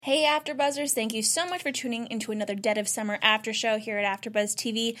Hey AfterBuzzers, thank you so much for tuning into another Dead of Summer after show here at AfterBuzz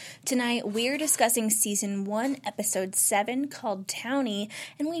TV. Tonight we're discussing Season 1, Episode 7 called Townie,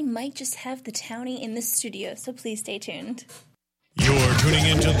 and we might just have the Townie in the studio, so please stay tuned. You're tuning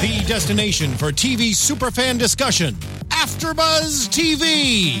into the destination for TV superfan discussion, AfterBuzz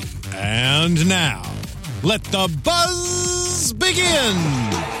TV. And now, let the buzz begin.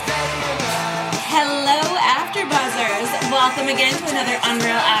 Hello AfterBuzzers! Welcome again to another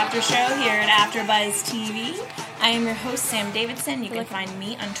Unreal After Show here at AfterBuzz TV. I am your host, Sam Davidson. You can find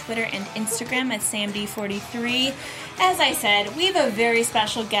me on Twitter and Instagram at SamD43. As I said, we have a very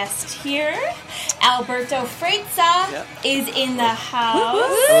special guest here. Alberto Freitza is in the house.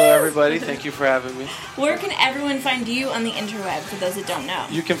 Hello, everybody. Thank you for having me. Where can everyone find you on the interweb, for those that don't know?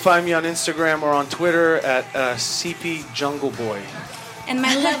 You can find me on Instagram or on Twitter at CP Jungle Boy. And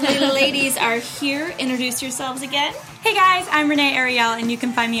my lovely ladies are here. Introduce yourselves again. Hey guys, I'm Renee Ariel, and you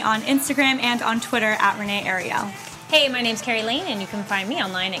can find me on Instagram and on Twitter at Renee Ariel. Hey, my name's Carrie Lane, and you can find me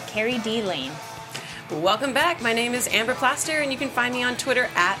online at Carrie D. Lane. Welcome back. My name is Amber Plaster, and you can find me on Twitter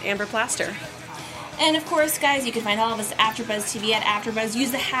at Amber Plaster. And of course, guys, you can find all of us at AfterBuzz TV at AfterBuzz.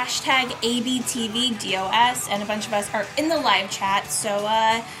 Use the hashtag ABTVDOS, and a bunch of us are in the live chat. So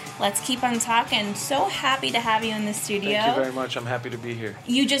let's keep on talking. So happy to have you in the studio. Thank you very much. I'm happy to be here.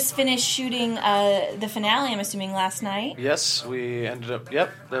 You just finished shooting the finale, I'm assuming, last night. Yes, we ended up.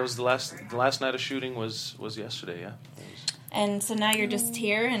 Yep, that was the last night of shooting was yesterday. Yeah. And so now you're just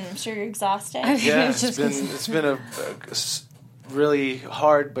here, and I'm sure you're exhausted. Yeah, it's been a really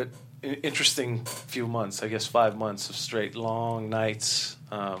hard but interesting few months. I guess 5 months of straight long nights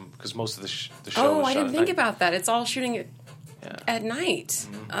because most of the show. Oh, was I shot didn't at think night. about that. It's all shooting at night.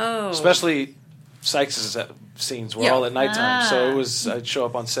 Mm-hmm. Oh, Especially Sykes' scenes were all at nighttime, so it was. I'd show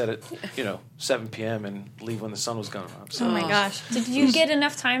up on set at 7 p.m. and leave when the sun was going up. So. Oh my gosh. Did you get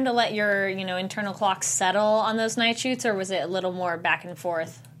enough time to let your internal clock settle on those night shoots, or was it a little more back and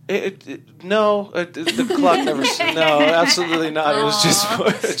forth? The clock never. No, absolutely not. It was just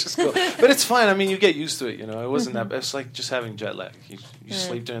cool. But it's fine. I mean, you get used to it. It wasn't that bad. It's like just having jet lag. You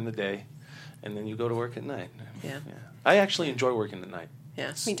sleep during the day, and then you go to work at night. Yeah. I actually enjoy working at night.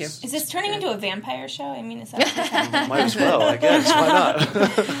 Yeah, me too. Is this turning into a vampire show? I mean, is that what's happening? Might as well, I guess. Why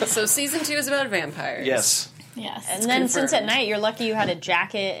not? So season 2 is about vampires. Yes. Yes. And then since at confirmed. night, you're lucky you had a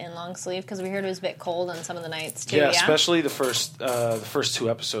jacket and long sleeve, because we heard it was a bit cold on some of the nights too. Yeah, especially the first 2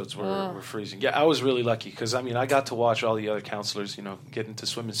 episodes were freezing. Yeah, I was really lucky because I got to watch all the other counselors, get into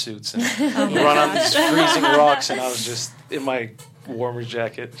swimming suits and run on these freezing rocks, and I was just in my warmer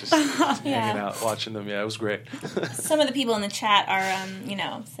jacket, just hanging out, watching them. Yeah, it was great. Some of the people in the chat are,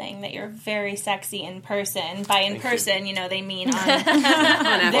 saying that you're very sexy in person. By in person, they mean on their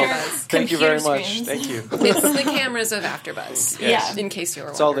AfterBuzz. Thank you very computer much. screens. Thank you. It's the cameras of AfterBuzz. Yes. In case you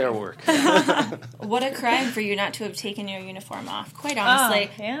were wondering. It's all their work. What a crime for you not to have taken your uniform off, quite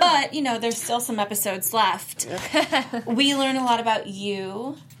honestly. yeah. But, there's still some episodes left. We learn a lot about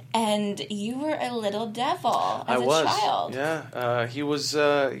you, and you were a little devil as a child. Yeah. He's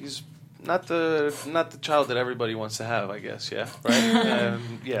not the child that everybody wants to have, I guess. Yeah.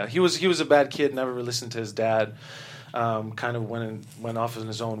 Right. He was a bad kid. Never really listened to his dad. Kind of went off in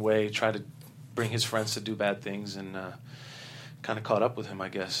his own way. Tried to bring his friends to do bad things, and kind of caught up with him, I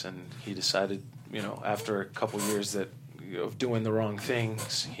guess. And he decided, after a couple years of doing the wrong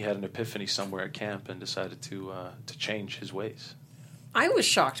things, he had an epiphany somewhere at camp and decided to change his ways. I was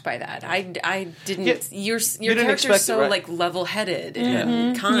shocked by that. I didn't. Yeah, your didn't character's expect so it, right? level-headed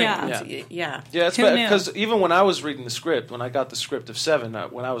and kind. Yeah, it's because even when I was reading the script, when I got the script of 7,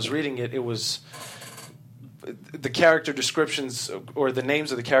 when I was reading it, it was the character descriptions or the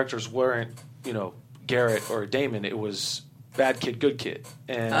names of the characters weren't, Garrett or Damon. It was bad kid, good kid,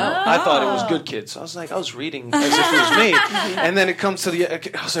 and I thought it was good kid. So I was reading as if it was me, and then it comes to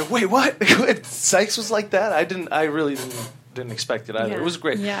I was like, wait, what? Sykes was like that? I really didn't expect it either. Yeah. It was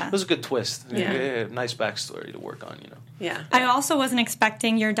great. Yeah. It was a good twist. Yeah. Nice backstory to work on. Yeah. I also wasn't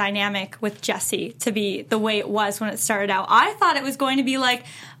expecting your dynamic with Jesse to be the way it was when it started out. I thought it was going to be like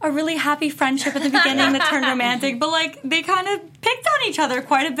a really happy friendship at the beginning that turned romantic, but they kind of picked on each other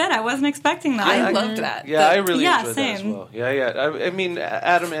quite a bit. I wasn't expecting that. I loved that. Yeah, I really enjoyed same. that as well. Yeah. I mean,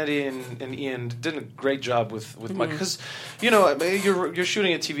 Adam, Eddie, and Ian did a great job with Mike because, you're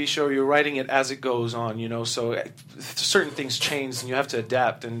shooting a TV show, you're writing it as it goes on, so certain things change and you have to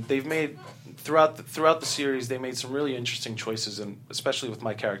adapt. And they've made throughout the series, they made some really interesting choices, and especially with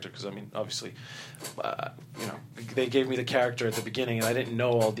my character because obviously, they gave me the character at the beginning, and I didn't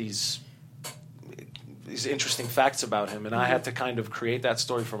know all these interesting facts about him, and I had to kind of create that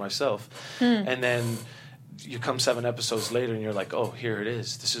story for myself, and then you come 7 episodes later and you're like, oh, here it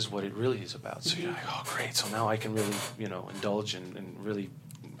is. This is what it really is about. So you're like, oh, great. So now I can really, indulge and really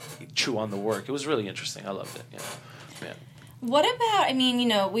chew on the work. It was really interesting. I loved it. Yeah. What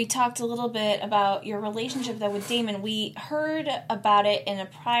about, we talked a little bit about your relationship though with Damon. We heard about it in a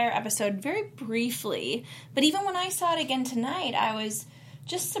prior episode very briefly, but even when I saw it again tonight, I was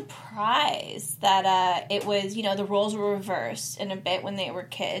just surprised that it was, the roles were reversed in a bit when they were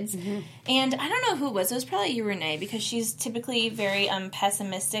kids. And I don't know who it was. It was probably you, Renee, because she's typically very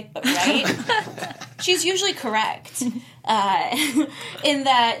pessimistic, but right. She's usually correct in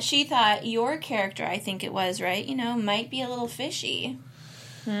that she thought your character, I think it was, right, might be a little fishy.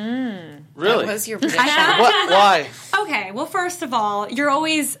 Really? That was your prediction. Why? Okay, well, first of all, you're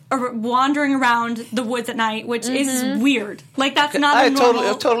always wandering around the woods at night, which is weird. Like, that's not a normal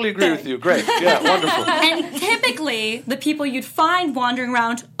I totally agree with you. Great. Yeah, wonderful. And typically, the people you'd find wandering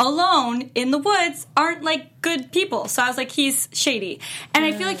around alone in the woods aren't, like, good people. So I was like, he's shady. And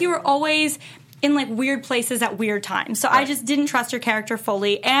I feel like you were always in, like, weird places at weird times. So I just didn't trust your character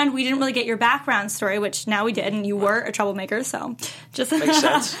fully, and we didn't really get your background story, which now we did, and you were a troublemaker, so just... Makes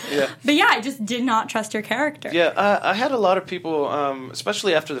sense, yeah. But yeah, I just did not trust your character. Yeah, I had a lot of people,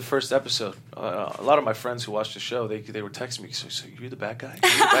 especially after the first episode, a lot of my friends who watched the show, they were texting me, so you're the bad guy?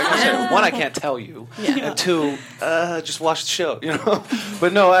 You're the bad guy? I said, 1, I can't tell you, and 2, just watch the show,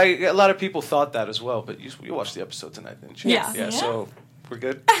 But no, a lot of people thought that as well, but you watched the episode tonight, didn't you? Yeah. Yeah, so... We're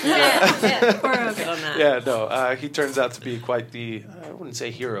good? We're okay on that. Yeah, no, he turns out to be quite the, I wouldn't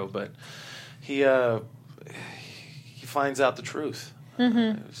say hero, but he finds out the truth.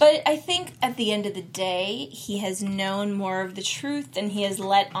 But I think at the end of the day, he has known more of the truth than he has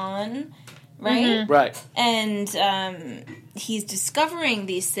let on, right? Right. And he's discovering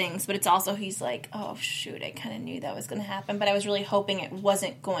these things, but it's also he's like, oh, shoot, I kind of knew that was going to happen, but I was really hoping it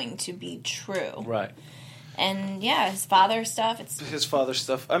wasn't going to be true. Right. And yeah, his father stuff. His father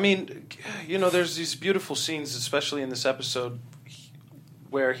stuff. I mean, there's these beautiful scenes, especially in this episode,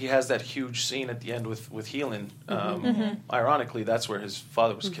 where he has that huge scene at the end with Heelan. Ironically, that's where his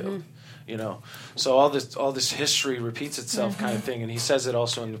father was killed. So all this history repeats itself, kind of thing. And he says it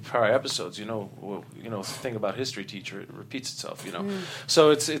also in the prior episodes. The thing about history teacher, it repeats itself.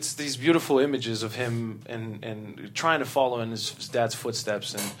 So it's these beautiful images of him and trying to follow in his dad's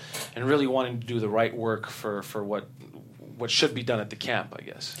footsteps and really wanting to do the right work for what should be done at the camp, I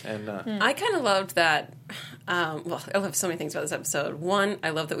guess. And I kind of loved that. I love so many things about this episode. 1, I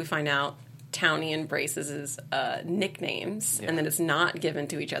love that we find out Townie embraces his nicknames, and then it's not given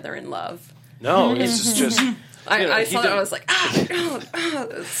to each other in love. No, it's just... I saw that, I was like,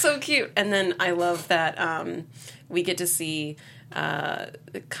 it's so cute. And then I love that we get to see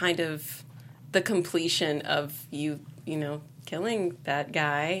kind of the completion of you killing that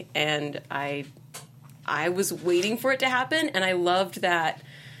guy, and I was waiting for it to happen, and I loved that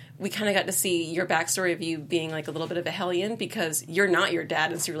we kind of got to see your backstory of you being like a little bit of a hellion because you're not your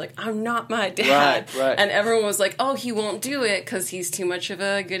dad, and so you're like, I'm not my dad. Right. And everyone was like, oh, he won't do it because he's too much of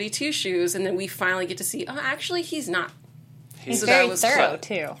a goody two-shoes, and then we finally get to see, oh, actually, he's not. He's very thorough,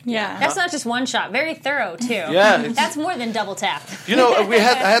 too. Yeah. That's not just one shot. Very thorough, too. Yeah. That's more than double tap. I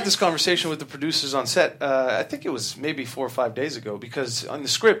had this conversation with the producers on set, I think it was maybe 4 or 5 days ago, because on the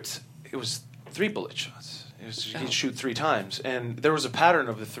script, it was 3 bullet shots. He'd shoot 3 times, and there was a pattern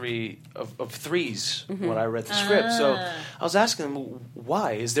of the threes when I read the script. So I was asking them,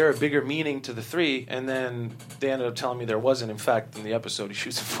 why? Is there a bigger meaning to the 3? And then they ended up telling me there wasn't. In fact, in the episode, he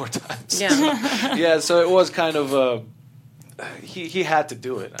shoots it 4 times. Yeah. Yeah, so it was kind of he had to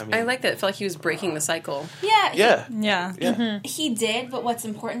do it. I mean, I like that. It felt like he was breaking the cycle. Yeah. He did, but what's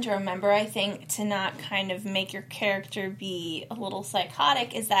important to remember, I think, to not kind of make your character be a little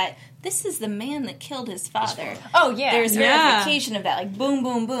psychotic is that this is the man that killed his father. Oh, yeah. There's verification of that. Like, boom,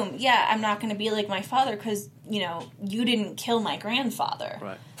 boom, boom. Yeah, I'm not going to be like my father because, you didn't kill my grandfather.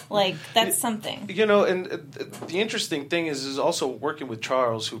 Right. Like, that's something. And the interesting thing is also working with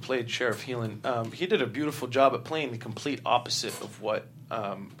Charles, who played Sheriff Heelan. He did a beautiful job at playing the complete opposite of what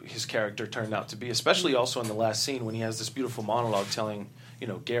his character turned out to be, especially also in the last scene when he has this beautiful monologue telling,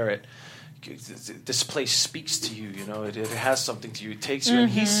 Garrett, this place speaks to you, it has something to you, it takes you.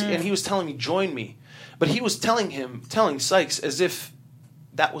 And he was telling me, join me. But he was telling Sykes as if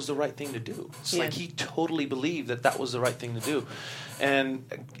that was the right thing to do. It's like he totally believed that was the right thing to do. And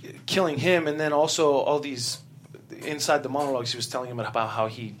killing him, and then also all these, inside the monologues, he was telling him about how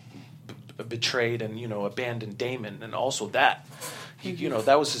he betrayed and, abandoned Damon, and also that.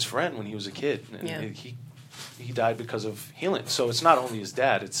 That was his friend when he was a kid. And he died because of Heelan. So it's not only his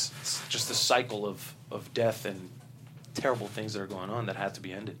dad, it's just a cycle of death and terrible things that are going on that have to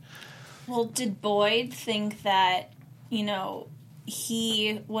be ended. Well, did Boyd think that, you know,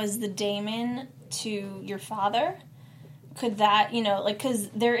 he was the Damon to your father? Could that, you know, like, because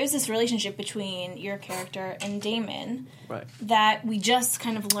there is this relationship between your character and Damon, Right. that we just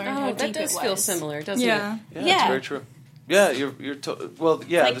kind of learned how deep that does it was. feel similar, doesn't Yeah. it? Yeah, Yeah. that's very true. Yeah, you're well,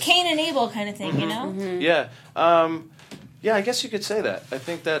 yeah. Like Cain and Abel kind of thing, you know? Yeah. Yeah, I guess you could say that. I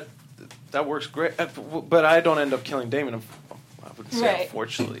think that works great. But I don't end up killing Damon. I wouldn't say Right.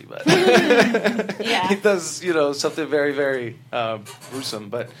 unfortunately, but Yeah. he does, you know, something very, very gruesome.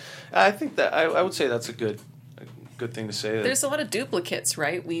 But I think that I would say that's a good thing to say. There's a lot of duplicates,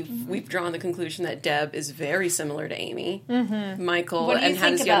 right? We've drawn the conclusion that Deb is very similar to Amy, Michael, What do you and had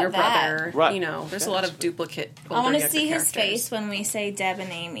think his younger about that? brother. Right. You know, there's Yeah, a lot that's of duplicate. I want to older, see younger his characters. face when we say Deb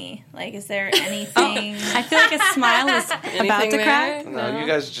and Amy. Like, is there anything... I feel like a smile is about Anything to there? crack. No, you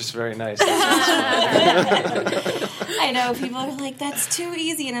guys are just very nice. That's I know people are like, that's too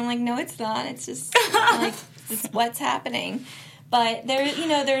easy, and I'm like, no, it's not. It's just like this is what's happening. But there, you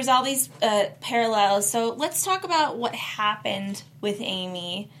know, there's all these parallels. So let's talk about what happened with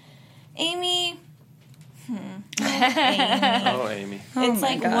Amy. Amy. Amy. oh, Amy. It's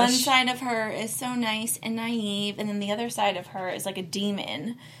like gosh. one side of her is so nice and naive, and then the other side of her is like a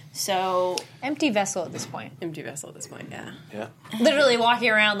demon. So Empty vessel at this point. Empty vessel at this point, yeah. Yeah. Literally walking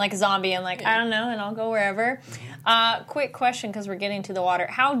around like a zombie and like, I don't know, and I'll go wherever. Quick question, because we're getting to the water.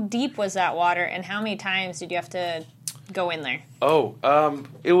 How deep was that water, and how many times did you have to go in there? Oh,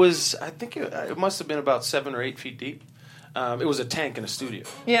 it was. I think it must have been about 7 or 8 feet deep. It was a tank in a studio,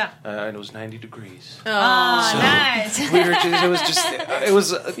 Yeah. and it was 90 degrees. Oh, nice. We were just, it was just. It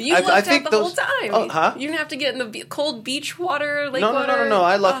was. You I lucked think out the those, whole time. Oh, huh? You didn't have to get in the cold beach water, lake No, water. no.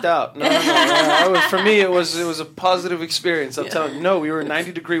 I lucked out. No. For me, it was a positive experience. I'm telling you. No, we were in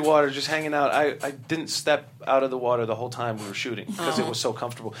 90-degree water, just hanging out. I didn't step out of the water the whole time we were shooting because it was so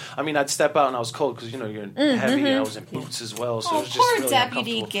comfortable. I mean, I'd step out and I was cold because you're heavy. And I was in boots as well, so it was just poor really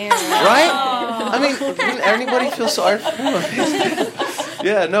Deputy uncomfortable. Garrett. Right? I mean, didn't anybody feel sorry for him?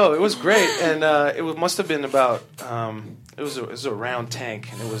 Yeah, no, it was great, and must have been about. It was a round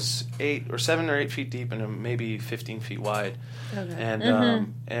tank, and it was 7 or 8 feet deep, and maybe 15 feet wide. Okay.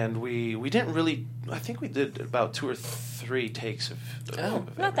 And we didn't really. I think we did about 2 or 3 takes of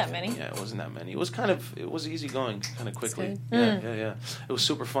not that everything. many. Yeah, it wasn't that many. It was easy going, kind of quickly. That's Yeah. It was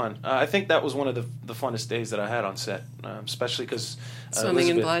super fun. I think that was one of the funnest days that I had on set, especially because Swimming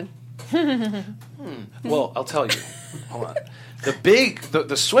in blood. Well, I'll tell you. Hold on.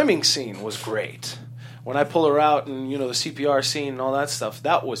 The swimming scene was great. When I pull her out and, the CPR scene and all that stuff,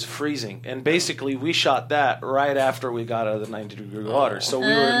 that was freezing. And basically, we shot that right after we got out of the 90-degree water. So we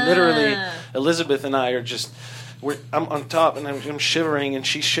were literally, Elizabeth and I are just, I'm on top and I'm shivering and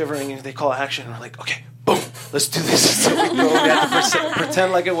she's shivering and they call action and we're like, okay, boom, let's do this. So we had to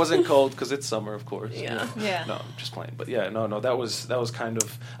pretend like it wasn't cold because it's summer, of course. Yeah. Yeah. No, I'm just playing. But yeah, no, that was kind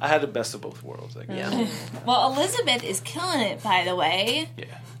of, I had the best of both worlds, I guess. Yeah. Well, Elizabeth is killing it, by the way. Yeah.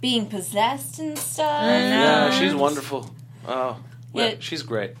 Being possessed and stuff. Yeah, she's wonderful. Oh, Yeah. she's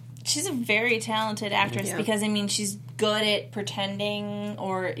great. She's a very talented actress Yeah. because, she's good at pretending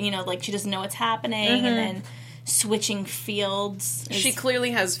or, like she doesn't know what's happening and then switching fields. She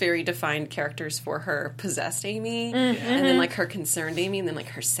clearly has very defined characters for her possessed Amy, and then like her concerned Amy, and then like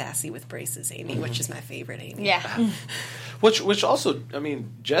her sassy with braces Amy, which is my favorite Amy. Yeah. Which also,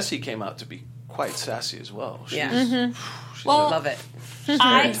 Jessie came out to be quite sassy as well. She's, Yeah. she's Well, Love it.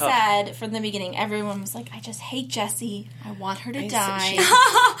 I tough. said from the beginning, everyone was like, I just hate Jessie. I want her to die.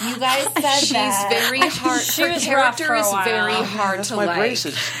 You guys said She's that. very hard. She her was rough character for a is while. very hard That's to my like.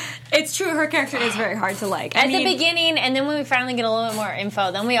 braces. It's true, her character is very hard to like. At the beginning, and then when we finally get a little bit more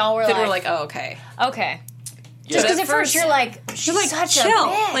info, then we all were Then like, we're like, oh, okay. okay. Yeah. Just because At at first first- you're like, she's like, such chill. a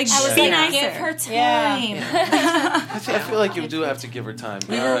bitch. Like, I was be like, nicer. give her time. Yeah. I feel like you do have to give her time.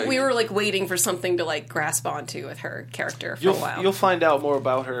 We were like waiting for something to like grasp onto with her character for a while. You'll find out more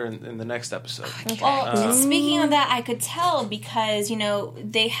about her in the next episode. Well, speaking of that, I could tell because,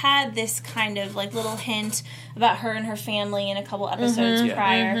 they had this kind of like little hint about her and her family in a couple episodes Yeah.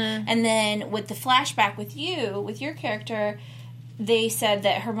 prior. And then with the flashback with your character, they said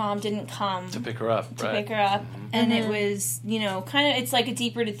that her mom didn't come To pick her up, right? pick her up. And it was, kind of, it's like a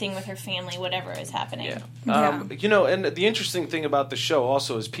deep-rooted thing with her family, whatever is happening. Yeah. And the interesting thing about the show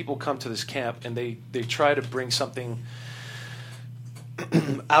also is people come to this camp and they try to bring something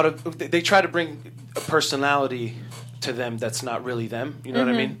they try to bring a personality to them that's not really them. You know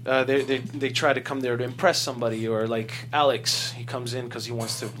what I mean? They try to come there to impress somebody, or like Alex, he comes in because he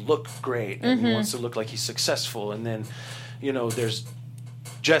wants to look great and he wants to look like he's successful, and then there's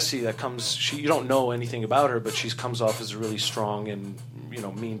Jessie that comes. You don't know anything about her, but she comes off as really strong and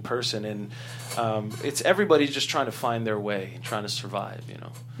mean person, and it's everybody just trying to find their way and trying to survive.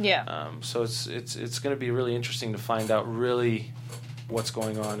 Yeah. So it's going to be really interesting to find out really what's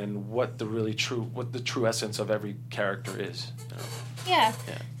going on and what the true essence of every character is. Yeah.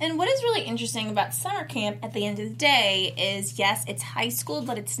 And what is really interesting about summer camp at the end of the day is, yes, it's high school,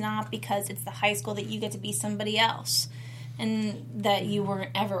 but it's not because it's the high school that you get to be somebody else and that you weren't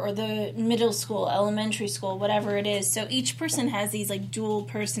ever, or the middle school, elementary school, whatever it is. So each person has these like dual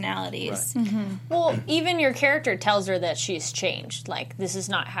personalities. Right. Mm-hmm. Well, even your character tells her that she's changed. Like, this is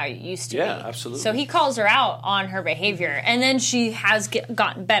not how you used to be. Yeah, absolutely. So he calls her out on her behavior, and then she has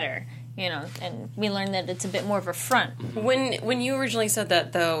gotten better. And we learned that it's a bit more of a front. When you originally said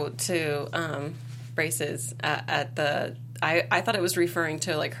that, though, to Braces I thought it was referring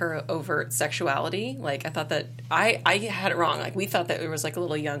to like her overt sexuality. Like I thought that I had it wrong. Like we thought that there was like a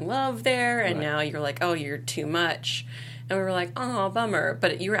little young love there, and now you're like, oh, you're too much, and we were like, oh, bummer.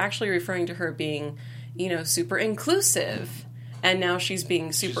 But you were actually referring to her being, super inclusive. And now she's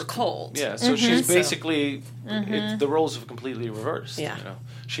being super cold. Yeah, so she's basically the roles have completely reversed. Yeah,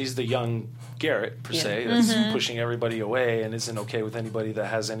 she's the young Garrett per se that's pushing everybody away and isn't okay with anybody that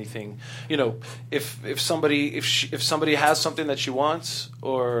has anything. If somebody has something that she wants,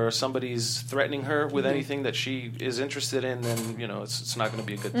 or somebody's threatening her with anything that she is interested in, then it's not going to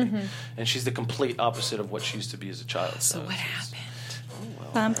be a good thing. And she's the complete opposite of what she used to be as a child. So what happened?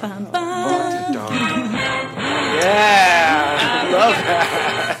 Bum, bum, bum. Yeah, love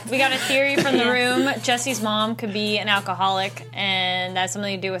that. We got a theory from the room. Jesse's mom could be an alcoholic, and that's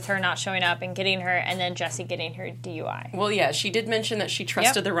something to do with her not showing up and getting her, and then Jesse getting her DUI. Well, yeah, she did mention that she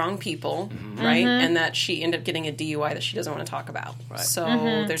trusted the wrong people, right? And that she ended up getting a DUI that she doesn't want to talk about. Right. So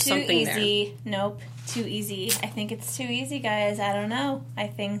there's something there. Too easy. Nope. Too easy. I think it's too easy, guys. I don't know. I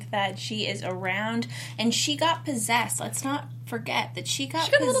think that she is around, and she got possessed. Let's not forget that she got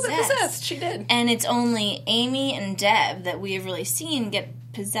a little bit possessed. She did. And it's only Amy and Deb that we have really seen get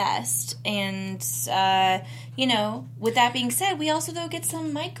possessed. And, with that being said, we also, though, get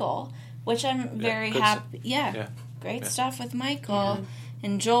some Michael, which I'm very happy. Great stuff with Michael.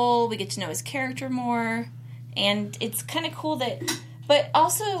 And Joel, we get to know his character more. And it's kind of cool that... But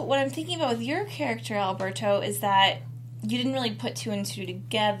also, what I'm thinking about with your character, Alberto, is that you didn't really put two and two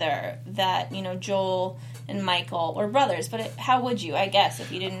together, that, Joel and Michael were brothers. But how would you, I guess,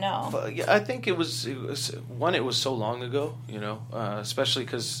 if you didn't know? But, yeah, I think it was so long ago, especially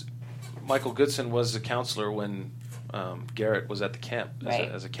because Michael Goodson was a counselor when Garrett was at the camp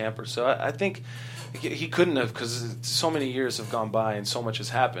as a camper. So I think he couldn't have, because so many years have gone by and so much has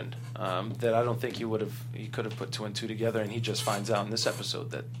happened that I don't think he could have put two and two together, and he just finds out in this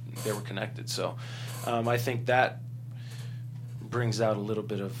episode that they were connected. So I think that brings out a little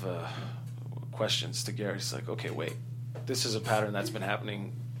bit of questions to Garrett. He's like, okay, wait, this is a pattern that's been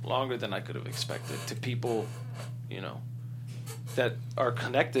happening longer than I could have expected to people, that are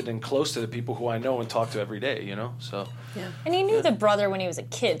connected and close to the people who I know and talk to every day, so. Yeah. And he knew the brother when he was a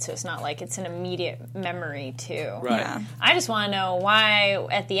kid, so it's not like it's an immediate memory, too. Right. Yeah. I just want to know why,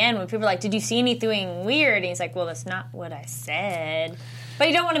 at the end, when people are like, did you see anything weird? And he's like, well, that's not what I said. But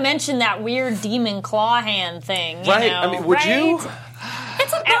you don't want to mention that weird demon claw hand thing, Right. I mean, would you?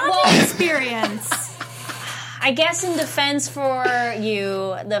 It's a bonding experience. I guess in defense for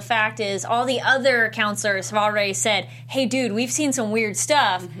you, the fact is all the other counselors have already said, hey, dude, we've seen some weird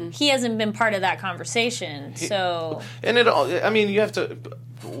stuff. He hasn't been part of that conversation. And you have to...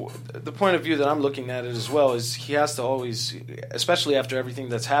 The point of view that I'm looking at it as well is he has to always, especially after everything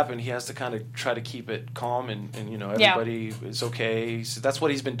that's happened, he has to kind of try to keep it calm and everybody is okay. So that's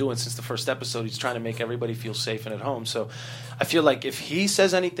what he's been doing since the first episode. He's trying to make everybody feel safe and at home. So I feel like if he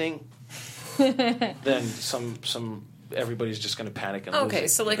says anything... then everybody's just going to panic and lose it.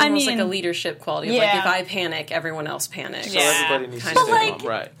 So like almost like a leadership quality. Like if I panic, everyone else panics. So everybody needs to Kind of stay thing. calm.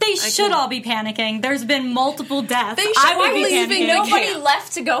 Right. They should all be panicking. There's been multiple deaths. They should I would be be leaving. panicking. Nobody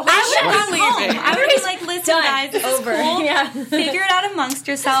left to go home. I would have leaving. home. I would be like, listen, Done. guys, this Over. is cool. Yeah. Figure it out amongst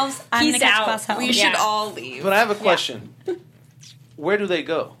yourselves. I'm going Peace to catch out. bus home. We should all leave. But I have a question. Where do they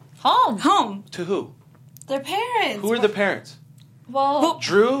go? Home. Home. To who? Their parents. Who are the parents? Well,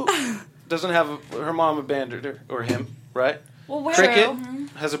 Drew doesn't have her mom abandoned her, or him, right? well, where? Cricket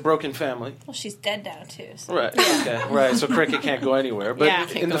has a broken family. Well, she's dead now, too. So. Right. Okay. Right. So Cricket can't go anywhere. But Yeah.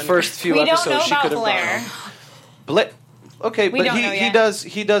 in the first few We don't episodes, know she about could have Blair. gone. Okay, We but don't know he yet.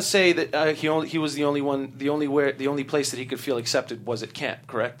 does say that he was the only one, the only place that he could feel accepted was at camp.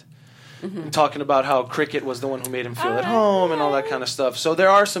 Correct. talking about how Cricket was the one who made him feel at home and all that kind of stuff. So there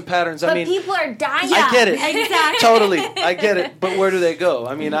are some patterns. But people are dying. I get it. Exactly. Totally. I get it. But where do they go?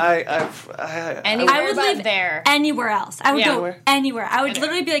 I mean, I Anywhere would but live there. Anywhere else. I would go Anywhere? anywhere. I would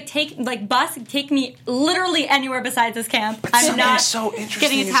literally be like, take me literally anywhere besides this camp. I'm something not so getting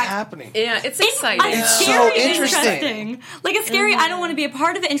interesting is attacked. happening. Yeah, it's exciting. It's so scary, interesting. Like it's scary. I don't want to be a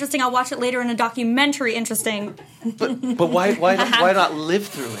part of it. Interesting. I'll watch it later in a documentary. Interesting. But why not live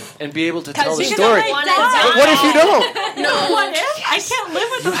through it and be able to tell the Because story? I Wanna die. die. What if you don't? No. What if? I can't live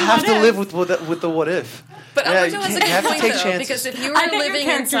with You this. have to what live if. with the what if. But Yeah, Alberto you has a can't- you have good to point, take though, chances. because if you I were bet your living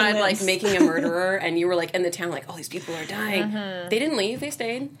character inside, like, lives. making a murderer, and you were, like, in the town, like, oh, these people are dying, they didn't leave, they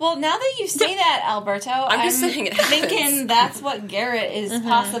stayed. Well, now that you say that, Alberto, I'm just saying it happens. thinking that's what Garrett is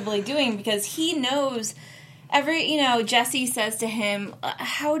possibly doing because he knows Jesse says to him,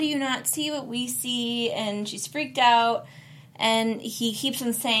 how do you not see what we see? And she's freaked out, and he keeps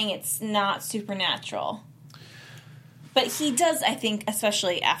on saying it's not supernatural. But he does, I think,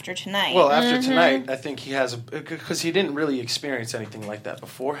 especially after tonight. Well, after tonight, I think he has because he didn't really experience anything like that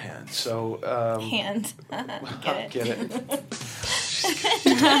beforehand. So Hand. Get it? Get it?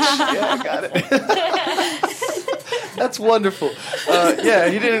 Yeah, I got it. That's wonderful.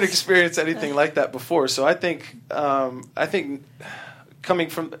 He didn't experience anything like that before. So I think coming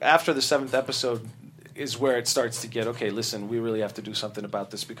from after the 7th episode is where it starts to get, okay, listen, we really have to do something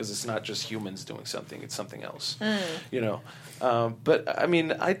about this because it's not just humans doing something, it's something else. But I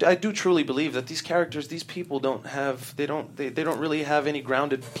mean, I do truly believe that these characters, these people don't really have any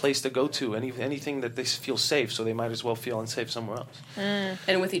grounded place to go to, anything that they feel safe, so they might as well feel unsafe somewhere else.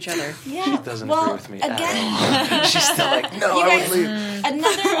 And with each other. Yeah. She doesn't agree with me at again, all. She's still like, no, You I guys- would leave.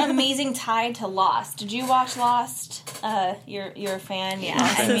 another amazing tie to Lost. Did you watch Lost? You're a fan? Yeah.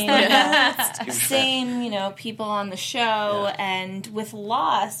 I mean, Huge fan. same, people on the show, and with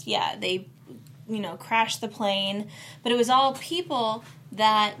Lost, they, crashed the plane, but it was all people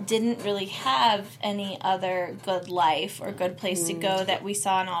that didn't really have any other good life or good place to go that we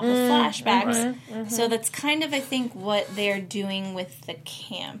saw in all the flashbacks. So that's kind of, I think, what they're doing with the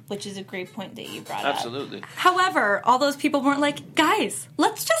camp, which is a great point that you brought up. Absolutely. However, all those people weren't like, guys,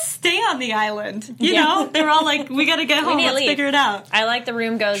 let's just stay on the island. You know, they were all like, we got to get home. need to Let's leave. figure it out. I like the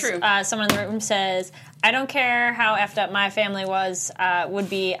room goes. True. Someone in the room says, "I don't care how effed up my family would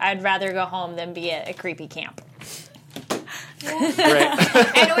be. I'd rather go home than be at a creepy camp." Great.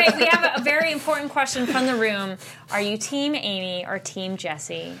 Anyway, we have a very important question from the room. Are you Team Amy or Team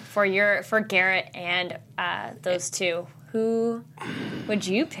Jesse for Garrett and those two? Who would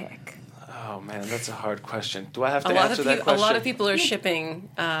you pick? Oh man, that's a hard question. Do I have to A lot answer of that question? a lot of people are shipping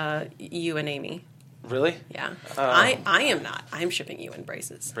you and Amy. Really? Yeah, I am not. I'm shipping you in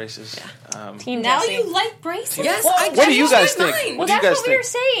braces. Braces. Team Now Jesse. you like braces? Yes. Well, I What do you changed guys my think? mind. Well, do you that's guys what we were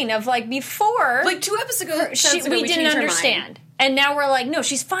think? saying. Of like before, Like 2 episodes ago, we changed didn't our understand, mind. and now we're like, no,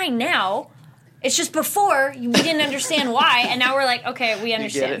 she's fine now. It's just before we didn't understand why, and now we're like, okay, we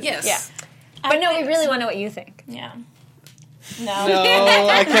understand. it? Yes. Yeah. But no, we really want to know what you think. Yeah. No,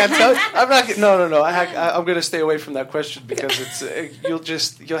 I can't tell. I'm not. No. I'm going to stay away from that question because it's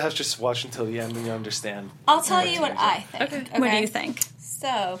you'll have to just watch until the end and you understand. I'll tell you what I think. Okay. What do you think?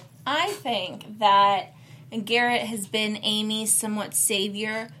 So, I think that Garrett has been Amy's somewhat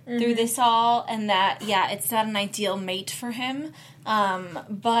savior through this all, and that, it's not an ideal mate for him,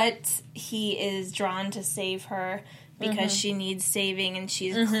 but he is drawn to save her because she needs saving, and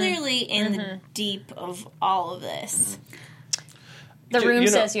she's clearly in the deep of all of this. The room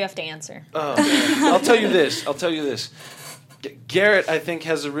says you have to answer. I'll tell you this. Garrett, I think,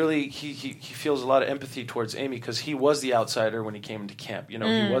 has a really he feels a lot of empathy towards Amy because he was the outsider when he came into camp. He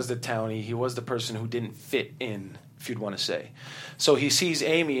was the townie, he was the person who didn't fit in, if you'd want to say. So he sees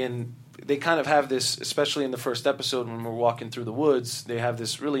Amy, and they kind of have this, especially in the first episode when we're walking through the woods. They have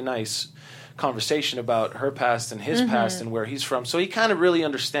this really nice conversation about her past and his past and where he's from. So he kind of really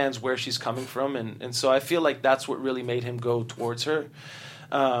understands where she's coming from, and so I feel like that's what really made him go towards her.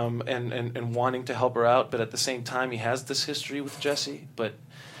 And wanting to help her out, but at the same time, he has this history with Jesse. But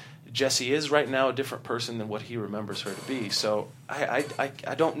Jesse is right now a different person than what he remembers her to be. So I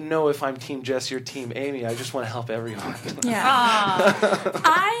don't know if I'm Team Jesse or Team Amy. I just want to help everyone. Yeah.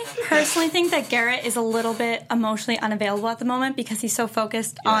 I personally think that Garrett is a little bit emotionally unavailable at the moment because he's so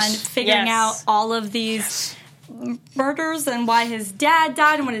focused on figuring out all of these murders and why his dad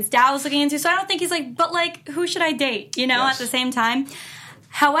died and what his dad was looking into. So I don't think he's like, but like, who should I date? At the same time.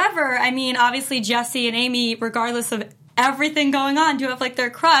 However, I mean, obviously Jesse and Amy, regardless of everything going on, do have like their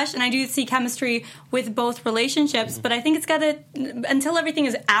crush, and I do see chemistry with both relationships, but I think it's got to, until everything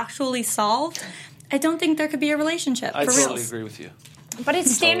is actually solved, I don't think there could be a relationship. I for totally reals. agree with you. But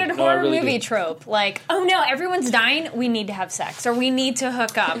it's standard No, I horror really movie do. trope. Like, oh no, everyone's dying. We need to have sex, or we need to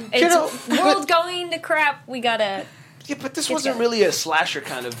hook up. know, It's world going to crap. We gotta. Yeah, but this wasn't really a slasher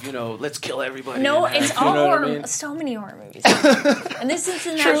kind of, let's kill everybody. No, and it's have- all you know what horror. I mean? So many horror movies, and this is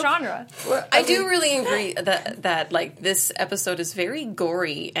in that genre. I do really agree that like this episode is very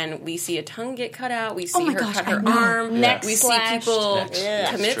gory, and we see a tongue get cut out. We see my her gosh, cut I her know. arm. Neck we slashed. see people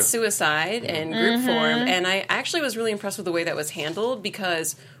That's commit true. suicide in group form, and I actually was really impressed with the way that was handled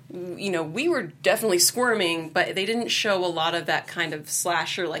because we were definitely squirming, but they didn't show a lot of that kind of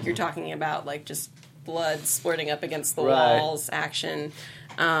slasher like you're talking about, like just blood splurting up against the Right. walls action.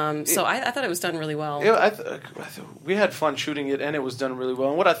 So I thought it was done really well. Yeah, we had fun shooting it, and it was done really well.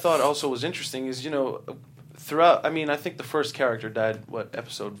 And what I thought also was interesting is, throughout, I think the first character died,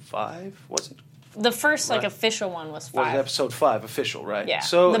 episode 5, was it? The first Right. official one was Was 5. episode 5 official, right? Yeah,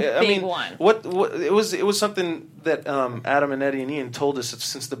 So the I big mean, one. What it was something that Adam and Eddie and Ian told us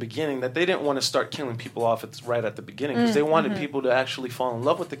since the beginning, that they didn't want to start killing people off right at the beginning because they wanted people to actually fall in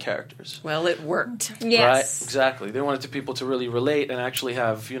love with the characters. Well, it worked. Yes. Right, exactly. They wanted people to really relate and actually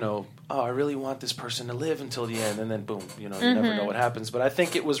have, I really want this person to live until the end, and then boom, you never know what happens. But I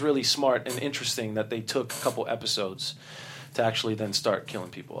think it was really smart and interesting that they took a couple episodes to actually then start killing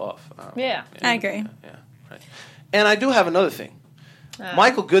people off. Yeah. I agree. Yeah, right. And I do have another thing.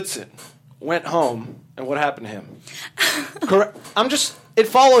 Michael Goodson went home, and what happened to him? Correct. It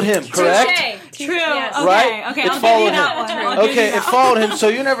followed him, correct? True. Yes. Okay. Right? Okay. It I'll give followed you that him. one. I'll give Okay, you it that followed him, so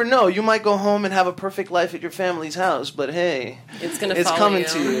you never know. You might go home and have a perfect life at your family's house, but hey, It's going to it's follow coming you.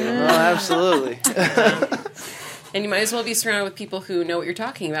 to you. No, absolutely. And you might as well be surrounded with people who know what you're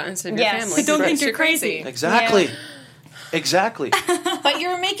talking about instead of Yes. your family. Who don't Right. think you're crazy. Exactly. Exactly. But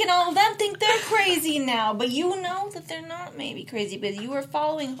you're making all of them think they're crazy now. But you know that they're not maybe crazy. But you were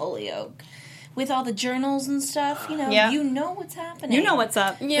following Holyoke with all the journals and stuff. Yeah. You know what's happening. You know what's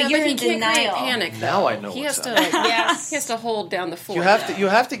up. Yeah, But you're he in can't create denial. panic. Though. Now I know He what's has to. up. Yes. He has to hold down the fort. You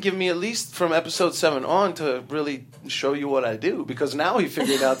have to give me at least from episode 7 on to really show you what I do, because now he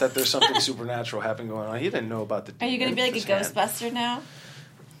figured out that there's something supernatural happening going on. He didn't know about the. Are you going to be like a Ghostbuster now?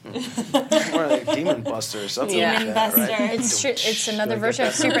 More like Demon Buster or something. Yeah. like that, Demon right? Buster. It's another Like version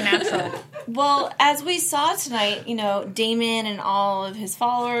of Supernatural. Well, as we saw tonight, Damon and all of his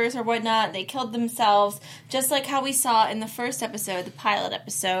followers or whatnot, they killed themselves, just like how we saw in the first episode, the pilot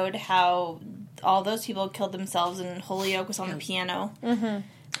episode, how all those people killed themselves and Holyoke was on the piano. Mm-hmm. And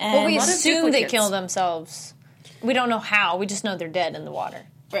Well, we lot of assume they duplicates. kill themselves. We don't know how. We just know they're dead in the water.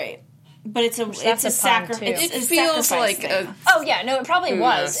 right. But it's a that's a pun, sacrifice. too. It's It a feels sacrifice like thing. a Oh yeah, no, it probably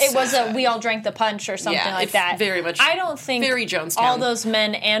was. Yes. It was a we all drank the punch or something Yeah, like it's that. very much- I don't think very Jonestown. all those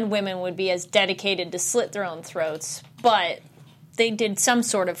men and women would be as dedicated to slit their own throats, but they did some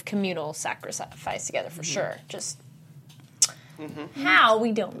sort of communal sacrifice together for sure. Just how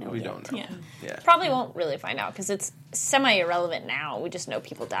we don't know. We yet. don't know. Yeah. Yeah. Probably won't really find out because it's semi-irrelevant now. We just know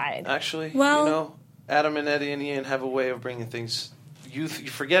people died. Actually, Well- Adam and Eddie and Ian have a way of bringing things. You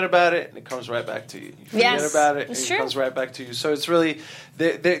forget about it, and it comes right back to you. You forget Yes, about it, and it's it true. comes right back to you. So it's really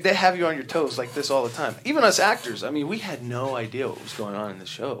they have you on your toes like this all the time. Even us actors, we had no idea what was going on in the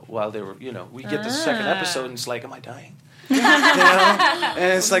show while they were. We get the second episode, and it's like, am I dying?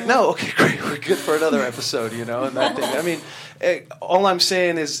 And it's like, no, okay, great, we're good for another episode, and that thing. All I'm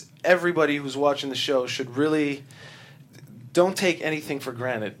saying is everybody who's watching the show should really don't take anything for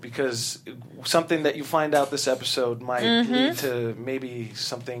granted, because something that you find out this episode might lead to maybe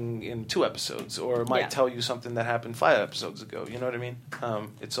something in 2 episodes, or it might Yeah. tell you something that happened 5 episodes ago. You know what I mean?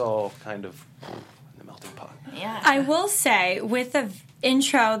 It's all kind of in the melting pot. Yeah. I will say, with the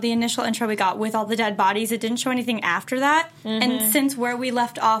initial intro we got with all the dead bodies, it didn't show anything after that. And since where we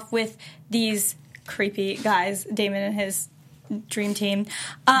left off with these creepy guys, Damon and his dream team,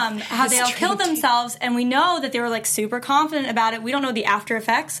 how they all killed themselves, and we know that they were like super confident about it. We don't know the after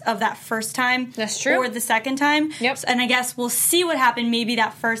effects of that first time. That's true. Or the second time. Yep. And I guess we'll see what happened maybe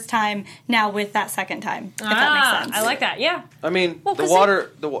that first time now with that second time, if that makes sense. I like that. Yeah. The 'cause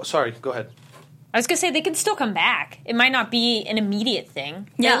water. Sorry, go ahead. I was going to say, they could still come back. It might not be an immediate thing.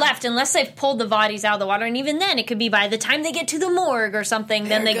 Yeah. They're left, unless they've pulled the bodies out of the water, and even then, it could be by the time they get to the morgue or something,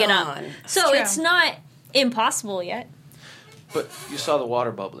 then they They're get up. gone. So True. it's not impossible yet. But you saw the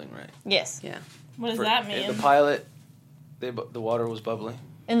water bubbling, right? Yes. Yeah. What does For- that in mean? the pilot, the water was bubbling.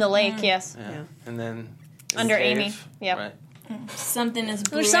 In the lake, yes. Yeah. And then in Under the cave, Amy. Yep. Right. Something is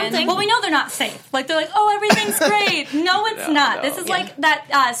brewing. There's something. Well, we know they're not safe. Like, they're like, oh, everything's great. No, it's not. no, This is yeah. like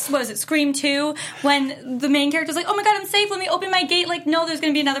that, what was it, Scream 2, when the main character's like, oh my god, I'm safe, let me open my gate. Like, no, there's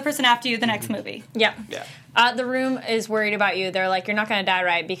going to be another person after you the next movie. Yep. Yeah. The room is worried about you. They're like, you're not going to die,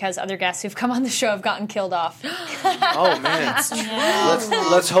 right? Because other guests who've come on the show have gotten killed off. Oh man,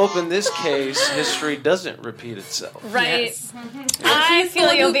 let's hope in this case history doesn't repeat itself. Right. Yes. I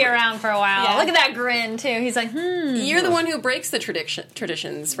feel you'll be around for a while. Yeah. Look at that grin too. He's like, You're the one who breaks the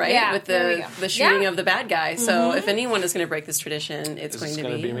traditions, right? Yeah, With there we go. the shooting Yeah. of the bad guy. So if anyone is going to break this tradition, it's Is going this to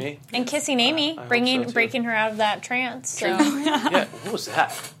going to be me? And kissing Amy, I hope breaking so, too. breaking her out of that trance. So. Yeah. What was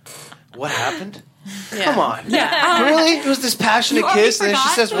that? What happened? Yeah. Come on. Yeah. Really? It was this passionate already kiss, and then she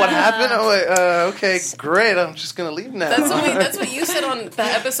forgot? says, "What happened?" Oh, wait, okay, great. I'm just gonna leave now. That's what you said on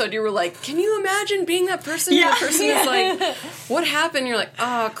that episode. You were like, "Can you imagine being that person?" Yeah. The person is like, "What happened?" You're like,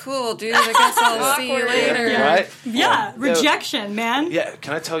 "Oh, cool, dude. I guess I'll see you Awkward. later." Right? Yeah, rejection, man. Yeah.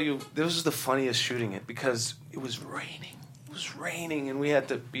 Can I tell you? This was the funniest shooting it because it was raining. It was raining, and we had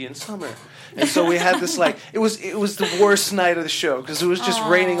to be in summer, and so we had this like it was the worst night of the show because it was just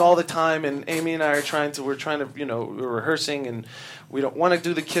raining all the time, and Amy and I we're trying to we're rehearsing, and we don't want to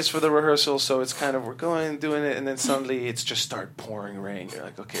do the kiss for the rehearsal, so it's kind of we're going and doing it, and then suddenly it's just start pouring rain. You're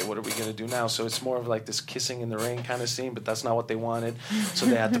like, okay, what are we gonna do now? So it's more of like this kissing in the rain kind of scene, but that's not what they wanted, so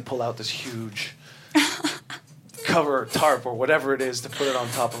they had to pull out this huge cover tarp or whatever it is to put it on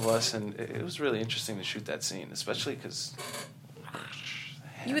top of us, and it was really interesting to shoot that scene, especially because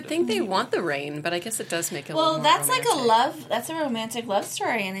You would think they want the rain, but I guess it does make it a Well, little more that's like romantic. that's a romantic love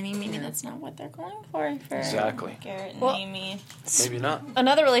story, and I mean, maybe that's not what they're going for Exactly. Garrett and Well- Amy. maybe not.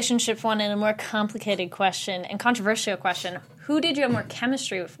 Another relationship one and a more complicated question and controversial question. Who did you have more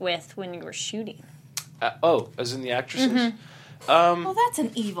chemistry with when you were shooting? As in the actresses? Mm-hmm. Well, that's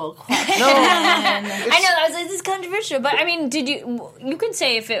an evil question. No, I know that was this is controversial, but I mean, did you could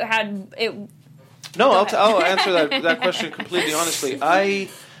say if it had it. no. I'll answer that question completely honestly. I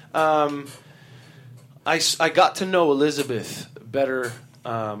got to know Elizabeth better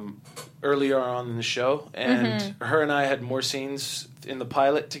earlier on in the show, and her and I had more scenes in the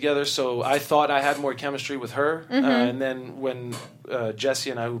pilot together, so I thought I had more chemistry with her. And then when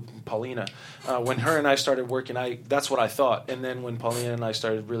Jessie and I, Paulina, when her and I started working, that's what I thought. And then when Paulina and I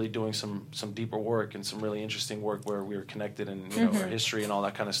started really doing some deeper work and some really interesting work where we were connected and our history and all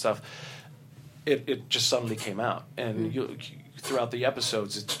that kind of stuff, it just suddenly came out. And throughout the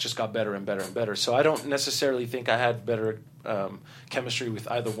episodes, it just got better and better and better. So I don't necessarily think I had better chemistry with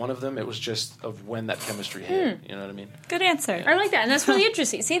either one of them. It was just of when that chemistry hit. You know what I mean? Good answer. I like that, and that's really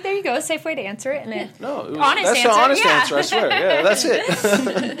interesting. See, there you go, a safe way to answer it. And No, it was, Honest that's answer, the honest yeah. answer. I swear. Yeah, that's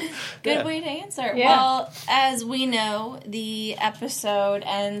it. Good way to answer. Yeah. Well, as we know, the episode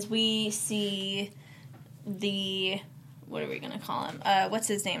ends. We see what are we going to call him? What's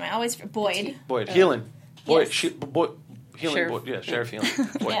his name? I always Boyd. Boyd Heelan. Boyd. Yes. Boyd. Heelan. Sheriff. Boyd. Yeah, Sheriff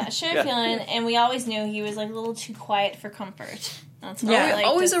Heelan. Boyd. Yeah, Sheriff Heelan, and we always knew he was like a little too quiet for comfort. That's all Yeah. I like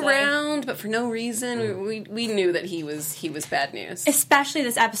Always to say. around, but for no reason. We knew that he was bad news. Especially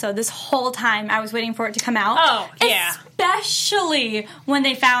this episode. This whole time I was waiting for it to come out. Oh, yeah. Especially when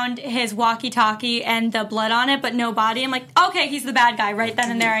they found his walkie-talkie and the blood on it, but no body. I'm like, okay, he's the bad guy. Right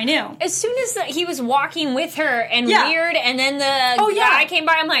then and there I knew. as soon as he was walking with her and Yeah. weird, and then the yeah. guy came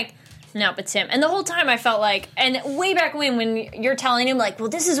by, I'm like, nope, it's him. And the whole time I felt like, and way back when you're telling him, like, well,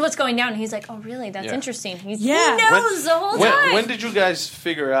 this is what's going down, and he's like, oh, really? That's Yeah. interesting. He Yeah. knows the whole time. When did you guys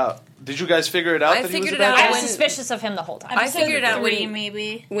figure out? Did you guys figure it out? I that he was figured a it bad out guy? I was when- suspicious of him the whole time. I figured it out Three, when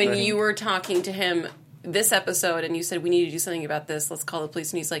maybe. when you were talking to him this episode and you said we need to do something about this, let's call the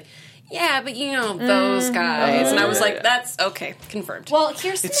police, and he's like, yeah, but you know those guys, and I was like, that's okay, confirmed. Well,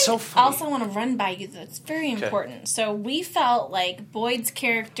 here's something It's so funny. else I want to run by you that's very important. So we felt like Boyd's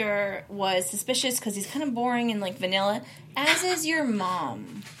character was suspicious because he's kind of boring and like vanilla, as is your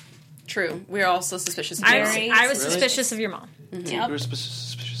mom. True, we're also suspicious of I Jerry. was, Very- I was Really? suspicious of your mom. Yep. You were suspicious.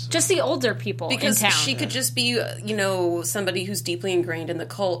 Just the older people because in town. she could just be, somebody who's deeply ingrained in the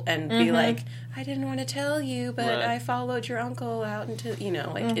cult and be like, I didn't want to tell you, but Right. I followed your uncle out into,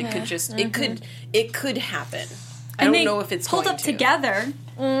 it could just, it could happen. I And don't they know if it's pulled going up to. together. He's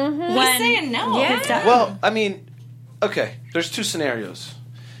When saying no. Yeah. Well, I mean, okay, there's two scenarios.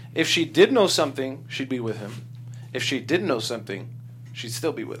 If she did know something, she'd be with him. If she didn't know something, she'd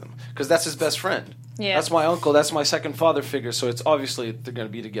still be with him. Because that's his best friend. Yeah. That's my uncle. That's my second father figure. So it's obviously they're going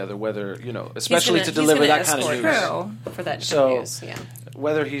to be together, whether, especially He's to gonna deliver that kind of escort news. her for that So- news, yeah.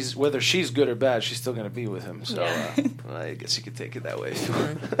 Whether she's good or bad, she's still going to be with him. So I guess you could take it that way.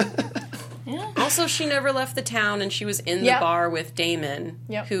 Also, she never left the town, and she was in the Yep. bar with Damon,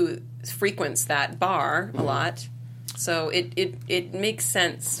 Yep. who frequents that bar a lot. So it makes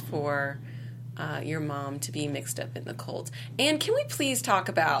sense for your mom to be mixed up in the cult. And can we please talk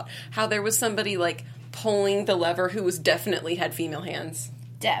about how there was somebody like pulling the lever who was definitely had female hands?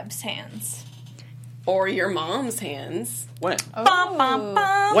 Deb's hands. or your mom's hands. When? Bum, bum,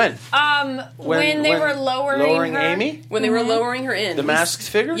 bum. When? When they were lowering her. Amy? When they were lowering her in. The masked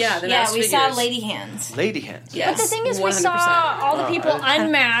figures? Yeah, the Yeah, masked we figures. saw lady hands. Lady hands. Yes, But the thing is, 100%. we saw all the people I-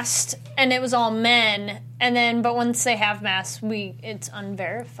 unmasked, and it was all men. And then, but once they have masks, it's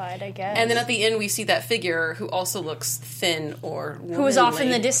unverified, I guess. And then at the end, we see that figure who also looks thin or who was off in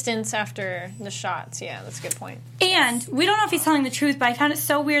the womanly. distance after the shots? Yeah, that's a good point. And we don't know if he's telling the truth, but I found it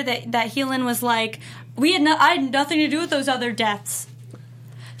so weird that Heelin was like, I had nothing to do with those other deaths.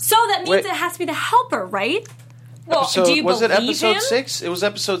 So that means Wait. it has to be the helper, right? Well, do you was it believe episode him? 6? It was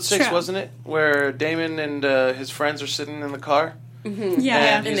episode 6, True. wasn't it? Where Damon and his friends are sitting in the car.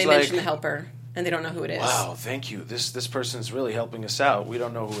 Yeah. And He's they like- mention the helper, and they don't know who it is. Wow, thank you. This person's really helping us out. We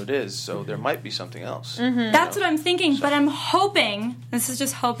don't know who it is, so there might be something else. That's what I'm thinking, but I'm hoping, this is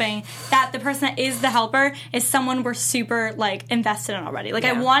just hoping, that the person that is the helper is someone we're super, like, invested in already. Like,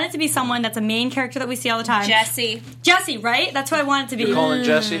 I Yeah. want it to be someone that's a main character that we see all the time. Jessie. Jessie, right? That's what I want it to be. You're calling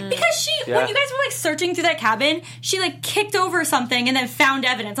Jessie? Because Yeah. when you guys were, like, searching through that cabin, she, like, kicked over something and then found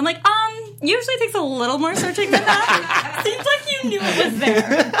evidence. I'm like, usually it takes a little more searching than that. Seems like you knew it was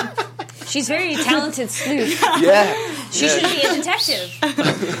there. She's very talented sleuth. Yeah. She should be a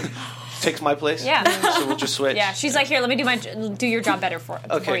detective. Takes my place? Yeah. So we'll just switch. Yeah, she's like, here, let me do your job better for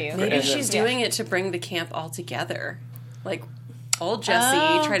you. Maybe And she's then- doing it to bring the camp all together. Like, old Jessie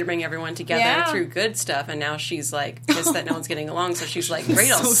tried to bring everyone together Yeah. through good stuff, and now she's, like, pissed that no one's getting along, so she's like,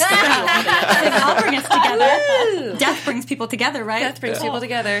 great, I'll stab I'll bring us together. Death brings people together, right? Death brings people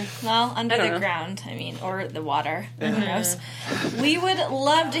together. Well, under I don't the know. ground, or the water. Who knows? We would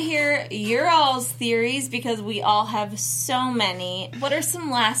love to hear your all's theories because we all have so many. What are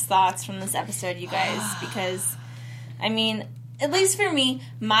some last thoughts from this episode, you guys? Because, I mean, at least for me,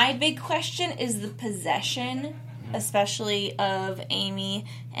 my big question is the possession, especially of Amy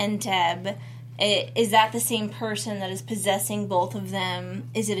and Deb. Is that the same person that is possessing both of them?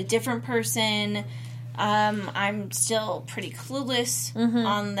 Is it a different person? I'm still pretty clueless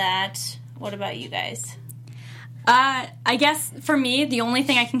on that. What about you guys? I guess for me, the only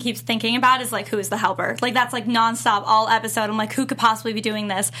thing I can keep thinking about is like, who is the helper? Like, that's like nonstop all episode. I'm like, who could possibly be doing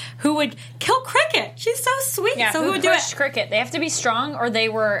this? Who would kill Cricket? She's so sweet. Yeah, so who would do pushed it? Cricket? They have to be strong, or they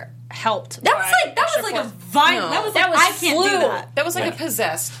were helped. That was like a violent. No. That was That like, was I can't do flu. that. That was like a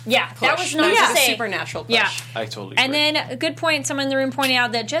possessed Yeah, push. that was not That was to like a say- supernatural push. Yeah. I totally And agree. then, a good point, someone in the room pointed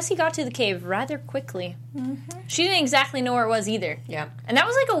out that Jessie got to the cave rather quickly. She didn't exactly know where it was either. Yeah. And that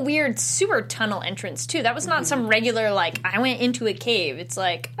was like a weird sewer tunnel entrance, too. That was not some regular, like, I went into a cave. It's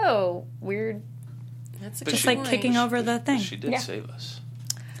like, oh, weird. That's a But good she- Like point. kicking over the thing. She did Yeah. save us.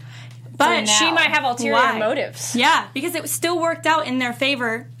 But She might have ulterior Why? motives. Yeah, because it still worked out in their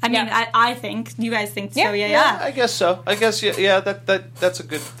favor. I mean, Yeah. I think you guys think so. Yeah. Yeah. I guess so. I guess yeah. That's a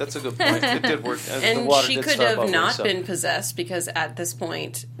good point. It did work. The And water she did could start have bubbling, not so- been possessed because at this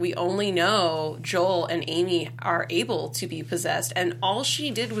point we only know Joel and Amy are able to be possessed, and all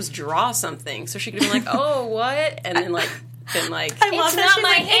she did was draw something. So she could have been like, "Oh, what?" and then been like, I love It's that not she's my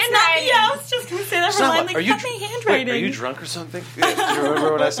like, it's not handwriting. me. Yeah, I was just going to say that It's for not line. what- Like, are you it's not my wait, handwriting. are you drunk or something? Do you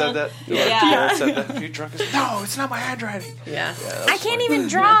remember when I said that? Yeah. Said that. Are you drunk? No, it's not my handwriting. "Yeah, I can't even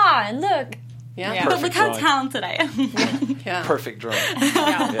draw. And look. yeah, Yeah. But Perfect look how drawing. talented I am. yeah." Perfect drawing.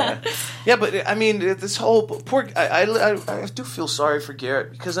 Yeah, but I mean, this whole poor. I do feel sorry for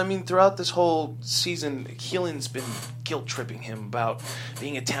Garrett because I mean, throughout this whole season, Keelan's been guilt tripping him about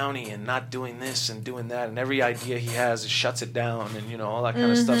being a townie and not doing this and doing that, and every idea he has shuts it down, and all that kind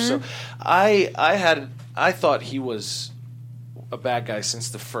of stuff. So, I thought he was a bad guy since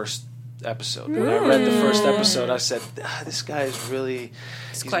the first episode. When I read the first episode, I said, "This guy is really." It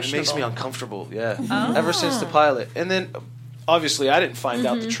makes me questionable. uncomfortable. Yeah, ever since the pilot, and then. Obviously, I didn't find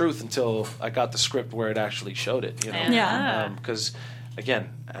out the truth until I got the script where it actually showed it. Yeah. Because, again,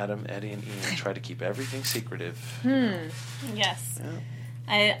 Adam, Eddie, and Ian try to keep everything secretive. Yes.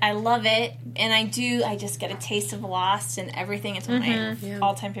 I love it, and I just get a taste of Lost and everything. It's one of my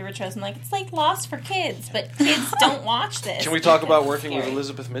all-time favorite shows. I'm like, it's like Lost for kids, but kids don't watch this. Can we talk about because working it's with scary.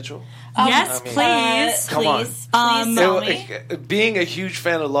 Elizabeth Mitchell? Yes, I mean- please. Come on. Please Um, tell me. Being a huge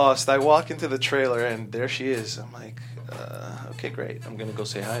fan of Lost, I walk into the trailer and there she is. I'm like, okay, great. I'm going to go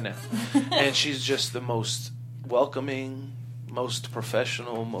say hi now. And she's just the most welcoming, most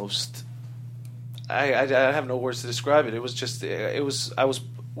professional, most... I have no words to describe it. It was just, we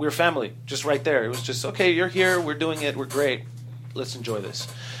were family, just right there. It was just, okay, you're here, we're doing it, we're great. Let's enjoy this.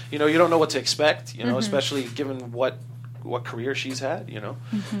 You don't know what to expect, especially given what career she's had,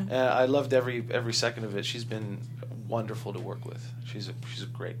 I loved every second of it. She's been wonderful to work with. She's a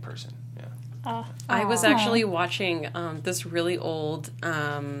great person. Yeah. I was actually watching this really old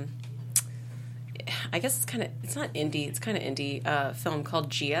I guess it's not indie. It's kind of indie film called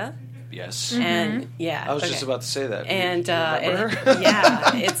Gia. Yes. And yeah, I was just about to say that. And Do you remember her?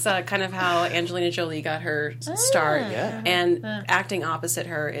 yeah, it's kind of how Angelina Jolie got her start. Yeah. And acting opposite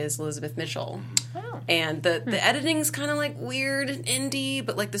her is Elizabeth Mitchell. Oh. And the editing's kind of like weird and indie,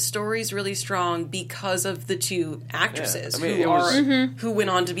 but like the story's really strong because of the two actresses Yeah. I mean, who went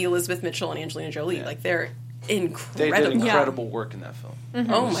on to be Elizabeth Mitchell and Angelina Jolie. Yeah. Like they're They incredible. did incredible work in that film.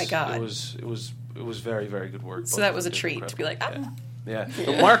 Oh my God. It was very, very good work. So Both that of was a them did treat to be like, incredible. Yeah.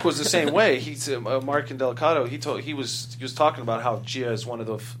 But Mark was the same way. He's Mark Indelicato. He was talking about how Gia is one of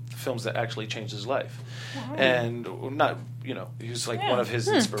the films that actually changed his life, and not he was like one of his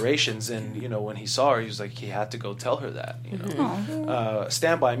inspirations. And when he saw her, he was like he had to go tell her that.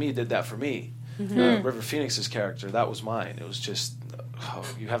 Stand By Me did that for me. River Phoenix's character, that was mine. It was just.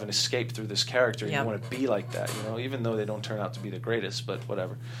 You have an escape through this character, and you want to be like that, even though they don't turn out to be the greatest, but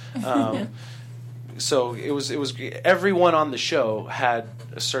whatever. So it was everyone on the show had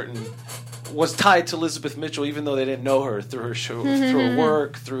was tied to Elizabeth Mitchell, even though they didn't know her through her show, through her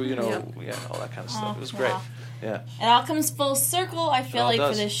work, through all that kind of stuff. It was great. Wow. Yeah. It all comes full circle, I feel like,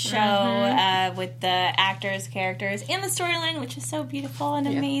 does. for this show with the actors, characters, and the storyline, which is so beautiful and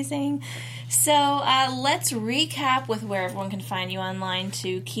amazing. So let's recap with where everyone can find you online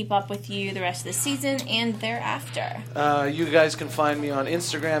to keep up with you the rest of the season and thereafter. You guys can find me on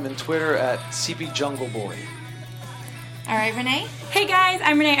Instagram and Twitter at CP Jungle Boy. All right, Renee? Hey guys,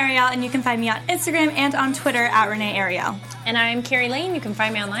 I'm Renee Ariel, and you can find me on Instagram and on Twitter at Renee Ariel. And I'm Carrie Lane. You can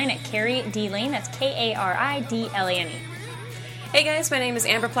find me online at Carrie D Lane. That's KARIDLANE. hey guys, my name is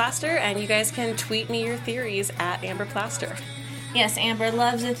Amber Plaster, and you guys can tweet me your theories at Amber Plaster. Yes, Amber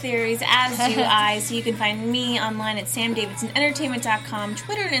loves the theories, as do I. So you can find me online at SamDavidsonEntertainment.com,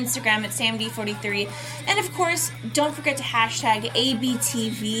 Twitter and Instagram at SamD43. And of course, don't forget to hashtag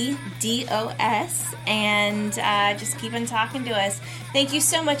ABTVDOS and just keep on talking to us. Thank you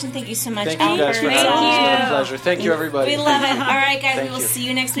so much, and thank you so much, Thank you guys for Albert. having me. It's been a pleasure. Thank you, everybody. We love it. All right, guys, Thank we will you. see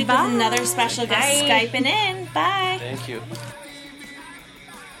you next week Bye. with another special guest Bye. Skyping in. Bye. Thank you.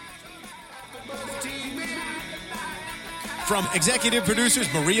 From executive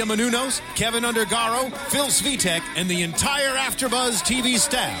producers Maria Menounos, Kevin Undergaro, Phil Svitek, and the entire AfterBuzz TV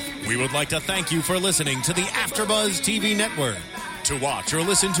staff, we would like to thank you for listening to the AfterBuzz TV network. To watch or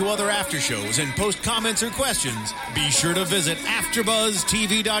listen to other after shows and post comments or questions, be sure to visit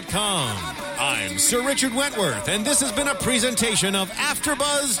AfterBuzzTV.com. I'm Sir Richard Wentworth, and this has been a presentation of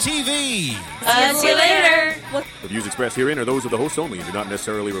AfterBuzz TV. See you later. The views expressed herein are those of the hosts only and do not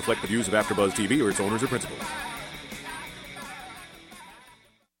necessarily reflect the views of AfterBuzz TV or its owners or principals.